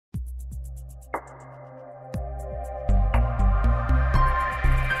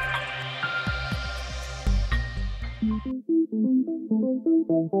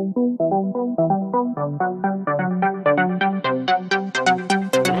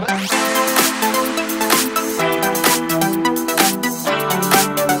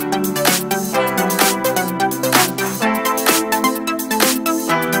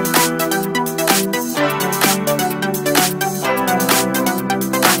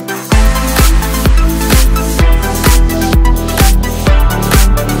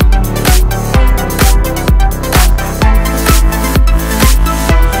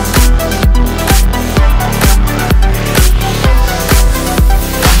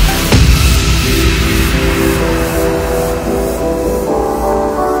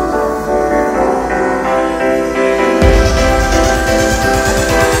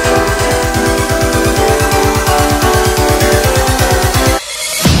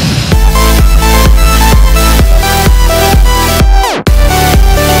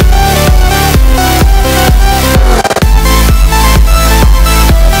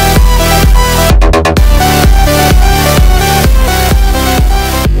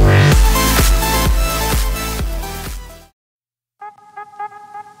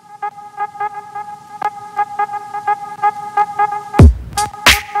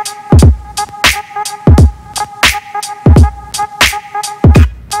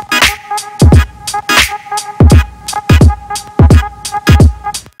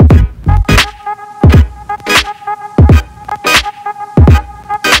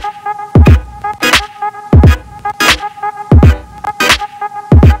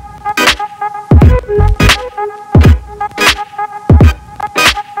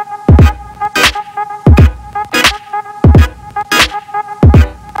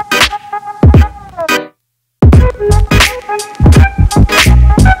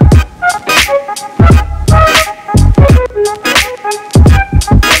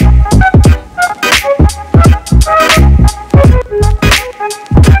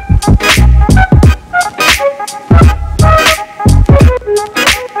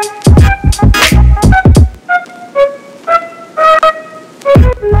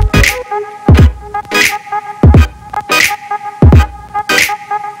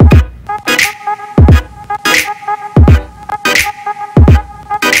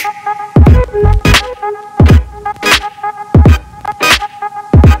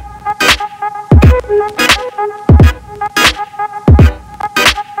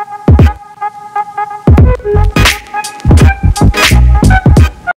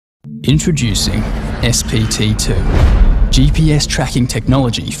Introducing SPT2, GPS tracking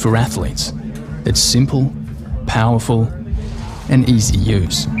technology for athletes that's simple, powerful, and easy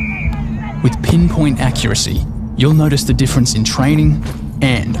use. With pinpoint accuracy, you'll notice the difference in training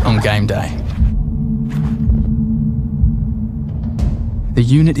and on game day. The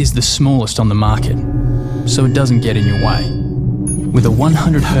unit is the smallest on the market, so it doesn't get in your way. With a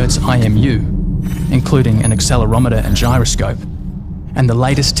 100 Hz IMU, including an accelerometer and gyroscope, and the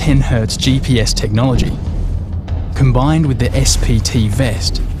latest 10 Hz GPS technology, combined with the SPT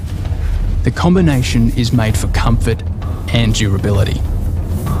vest, the combination is made for comfort and durability.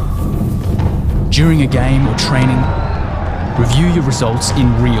 During a game or training, review your results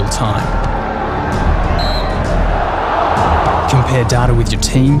in real time. Compare data with your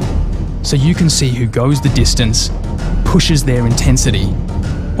team so you can see who goes the distance, pushes their intensity,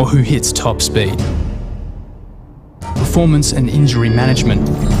 or who hits top speed. Performance and injury management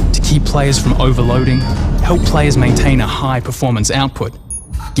to keep players from overloading, help players maintain a high performance output,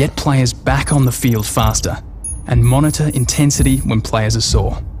 get players back on the field faster, and monitor intensity when players are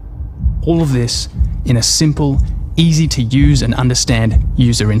sore. All of this in a simple, easy to use and understand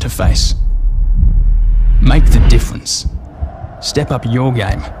user interface. Make the difference. Step up your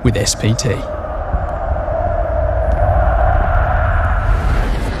game with SPT.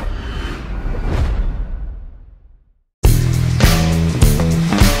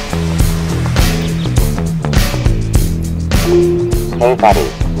 Hey buddy,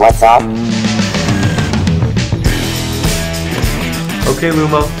 what's up? Okay,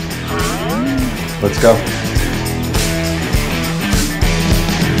 Lumo. Let's go.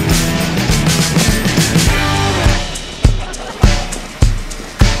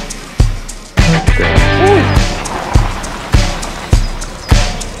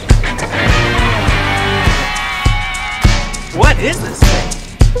 What is this thing?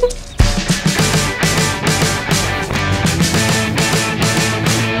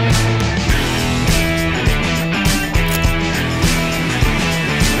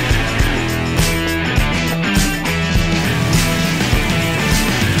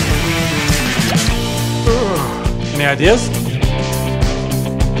 Any ideas?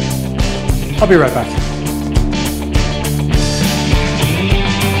 I'll be right back.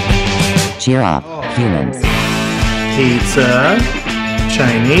 Cheer up, humans. Pizza.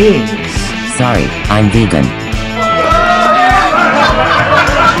 Chinese. Sorry, I'm vegan.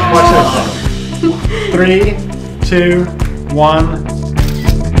 Watch this. 3, 2, 1.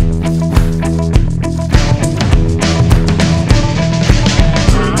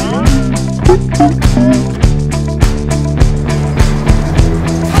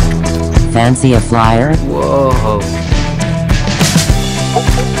 Fancy a flyer? Whoa.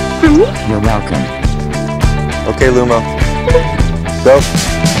 You're welcome. Okay, Lumo. Go.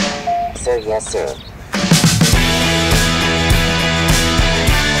 Sir, yes, sir.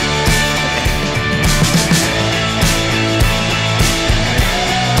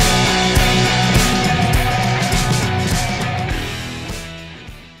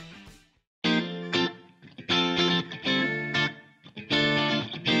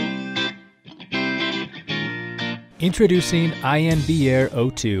 Introducing INB-Air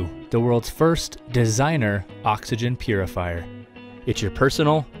O2, the world's first designer oxygen purifier. It's your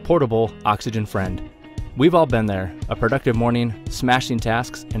personal, portable oxygen friend. We've all been there, a productive morning, smashing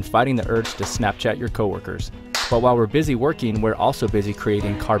tasks, and fighting the urge to Snapchat your coworkers. But while we're busy working, we're also busy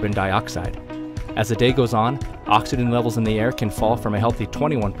creating carbon dioxide. As the day goes on, oxygen levels in the air can fall from a healthy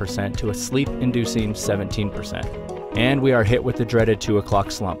 21% to a sleep-inducing 17%. And we are hit with the dreaded 2 o'clock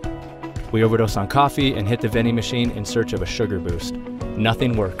slump. We overdose on coffee and hit the vending machine in search of a sugar boost.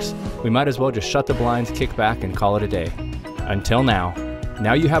 Nothing works. We might as well just shut the blinds, kick back, and call it a day. Until now.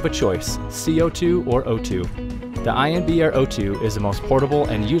 Now you have a choice, CO2 or O2. The INB-Air O2 is the most portable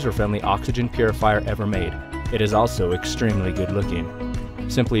and user-friendly oxygen purifier ever made. It is also extremely good looking.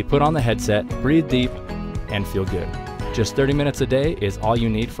 Simply put on the headset, breathe deep, and feel good. Just 30 minutes a day is all you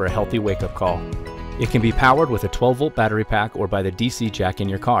need for a healthy wake-up call. It can be powered with a 12-volt battery pack or by the DC jack in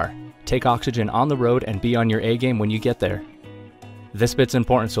your car. Take oxygen on the road and be on your A-game when you get there. This bit's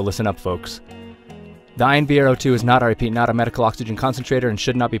important, so listen up, folks. The INB-Air O2 is not, I repeat, not a medical oxygen concentrator and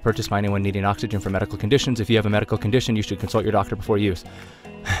should not be purchased by anyone needing oxygen for medical conditions. If you have a medical condition, you should consult your doctor before use.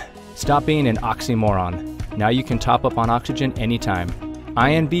 Stop being an oxymoron. Now you can top up on oxygen anytime.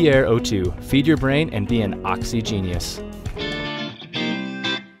 INB-Air O2. Feed your brain and be an oxy genius.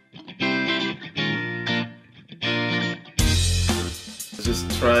 Just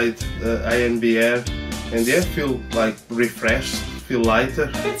tried INB-Air and yeah, feel like refreshed, feel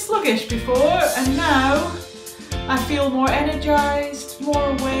lighter. A bit sluggish before, and now I feel more energised,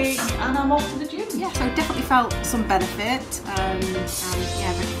 more awake, and I'm off to the gym. Yes, I definitely felt some benefit, and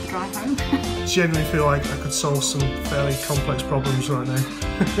yeah, ready to drive home. Genuinely feel like I could solve some fairly complex problems right now.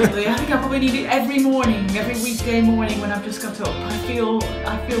 I think I probably need it every morning, every weekday morning when I've just got up. I feel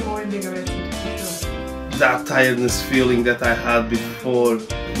more invigorated, for sure. That tiredness feeling that I had before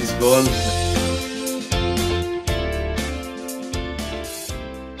is gone.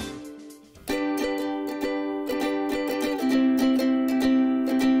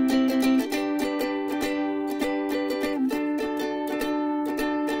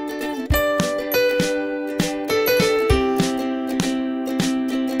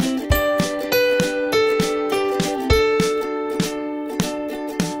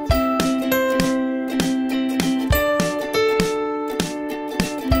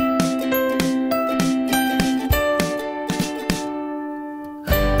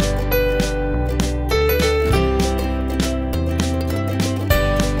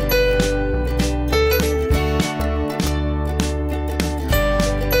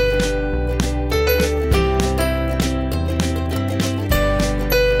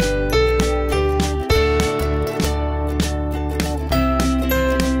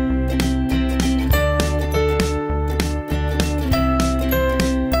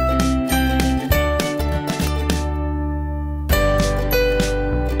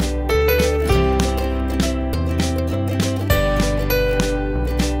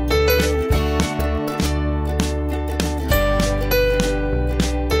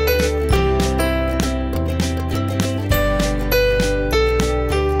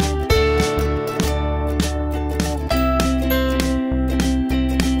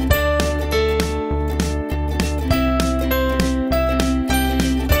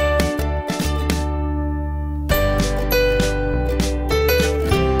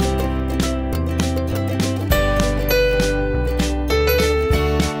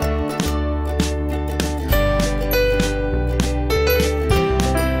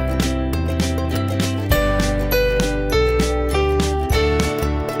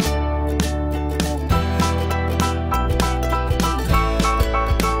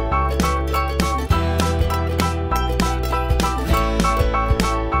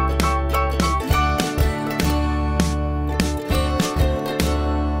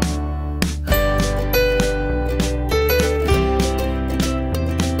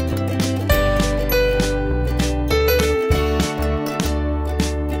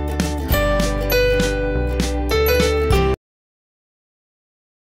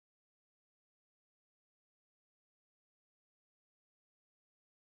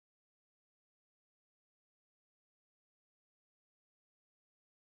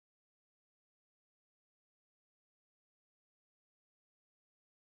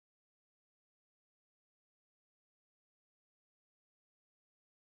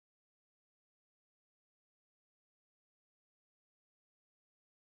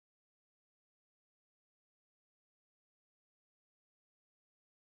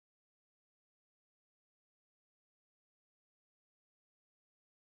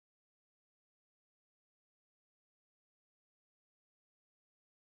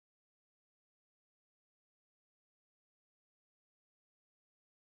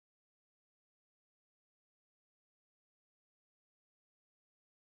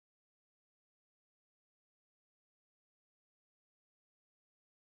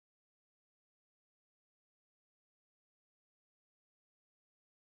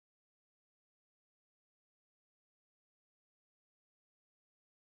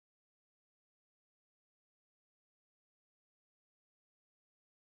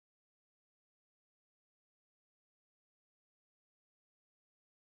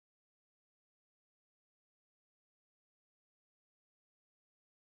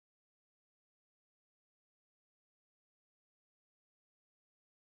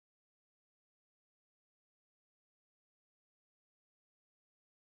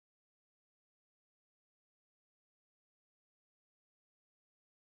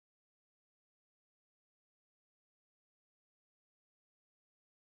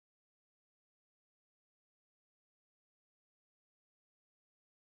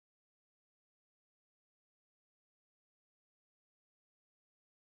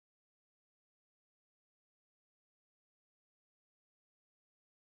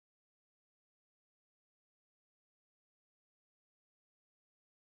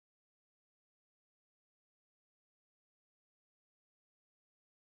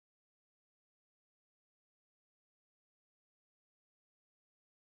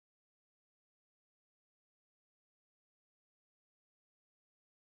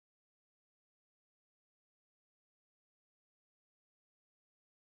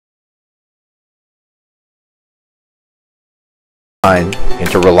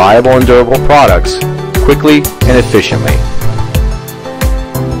 into reliable and durable products quickly and efficiently.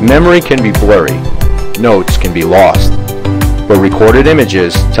 Memory can be blurry, notes can be lost, but recorded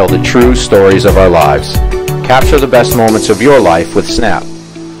images tell the true stories of our lives. Capture the best moments of your life with Snap.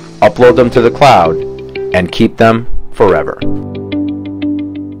 Upload them to the cloud and keep them forever.